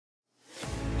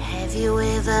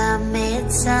ever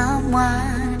met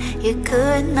someone you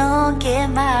could not get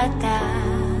mad at?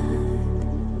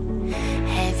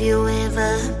 Have you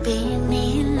ever been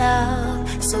in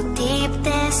love so deep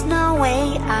there's no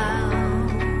way out?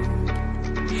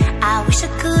 I wish I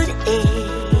could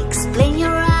explain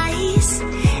your eyes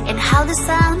and how the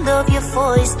sound of your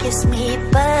voice gives me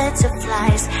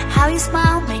butterflies. How your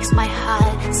smile makes my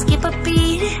heart skip a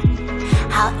beat.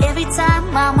 How every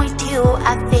time I'm with you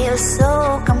I feel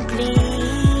so complete,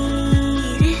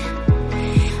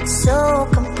 so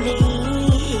complete.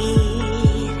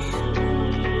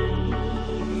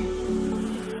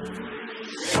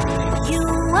 You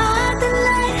are the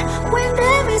light when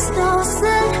there is no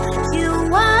sun. You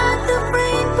are the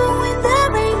rainbow when the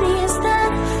rain is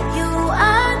done. You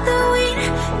are the wind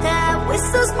that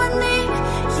whistles my name.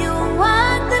 You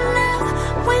are the love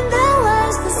when the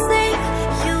world's the same.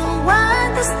 You are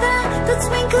the star that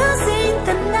twinkles in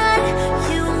the night.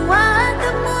 You are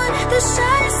the moon that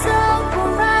shines so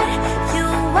bright. You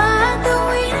are the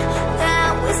wind that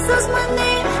whistles my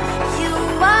name. You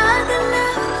are the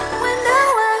love when the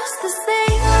world's the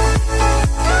same.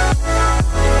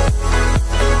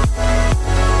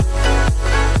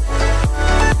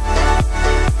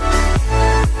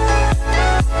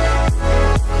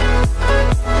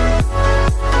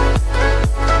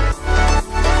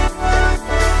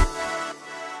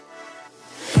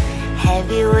 Have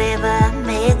you ever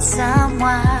met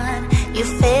someone you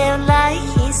feel like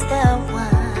he's the one?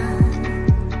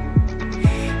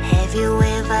 Have you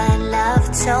ever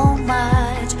loved so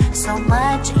much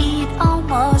it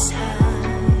almost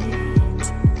hurt?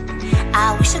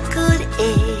 I wish I could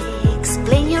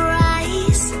explain your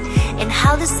eyes and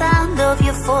how the sound of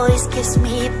your voice gives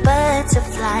me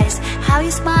butterflies. How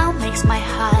your smile makes my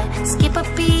heart skip a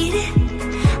beat.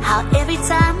 How every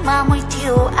time I'm with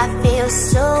you I feel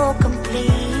so complete,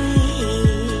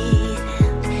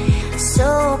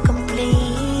 so complete.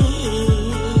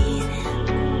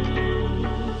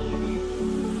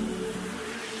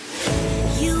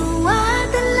 You are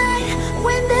the light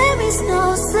when there is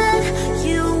no sun.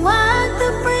 You are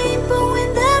the rainbow when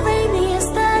the rain is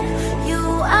done. You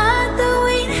are the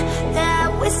wind that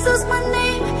whistles my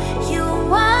name. You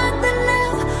are the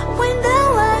love when the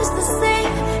world's the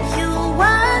same. You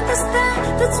are the star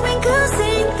that twinkles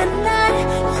in the night.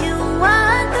 You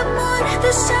are the moon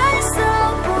that shines so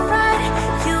bright.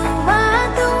 You are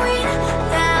the wind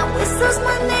that whistles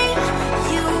my name.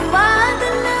 You are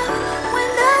the love when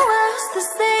the world's the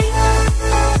same.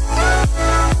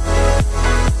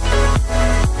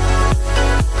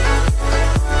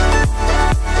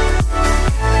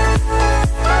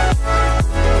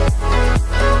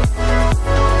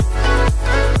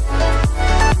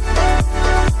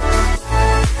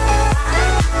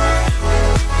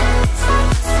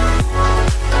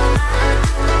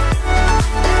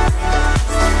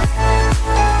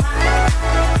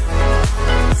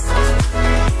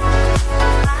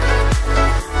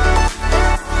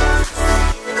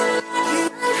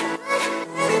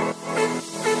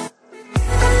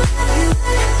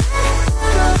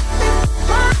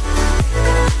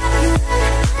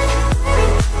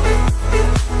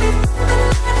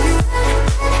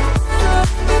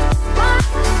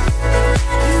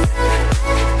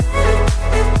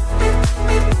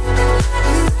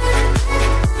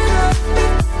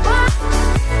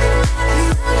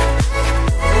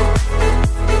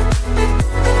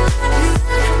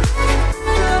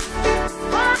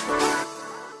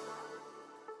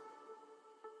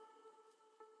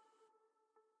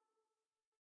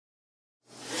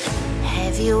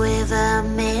 Have you ever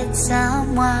met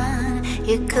someone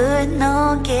you could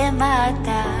not get mad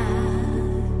at?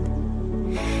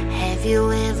 Have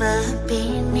you ever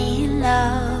been in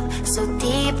love so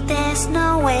deep there's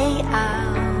no way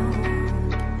out?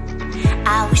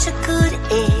 I wish I could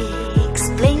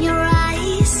explain your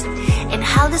eyes and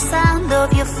how the sound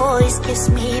of your voice gives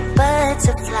me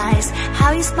butterflies.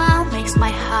 How your smile makes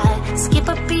my heart skip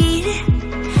a beat.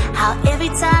 How every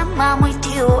time I'm with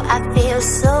you I feel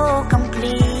so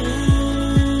complete,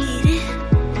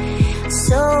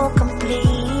 so complete.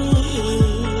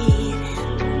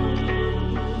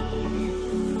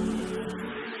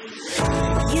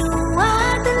 You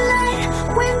are the light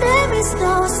when there is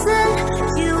no sun.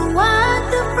 You are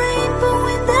the rainbow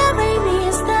when the rain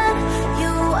is done.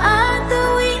 You are the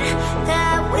wind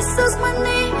that whistles my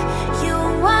name. You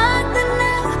are the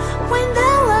love when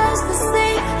the world's the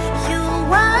same. You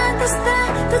are the star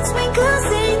that twinkles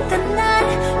in the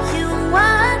night. You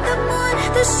are the moon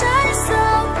that shines so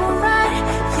bright.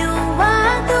 You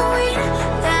are the wind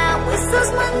that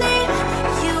whistles my name.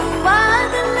 You are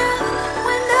the love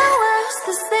when the world's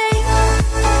the same.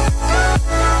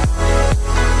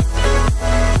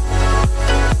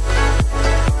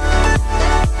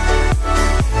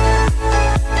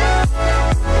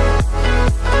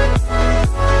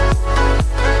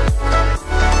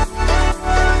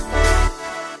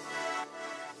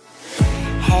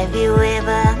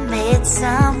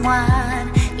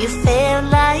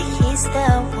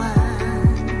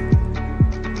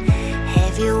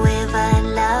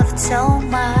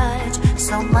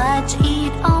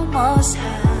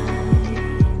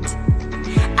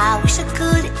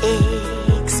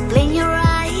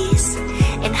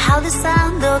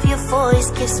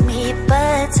 gives me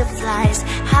butterflies.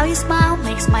 How you smile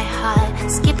makes my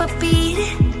heart skip a beat.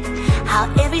 How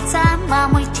every time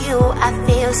I'm with you I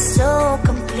feel so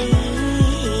complete,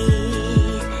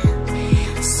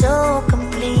 so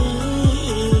complete.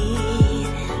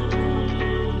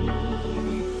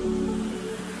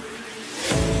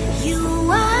 You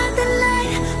are the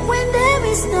light when there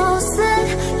is no sun.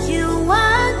 You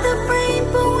are the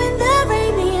rainbow when the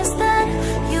rain is done.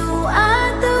 You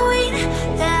are the wind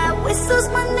that whistles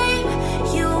my name.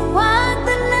 You are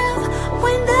the love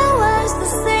when the world's the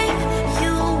same.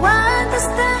 You are the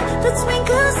star that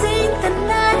twinkles in the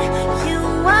night. You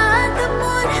are the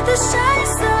moon that shines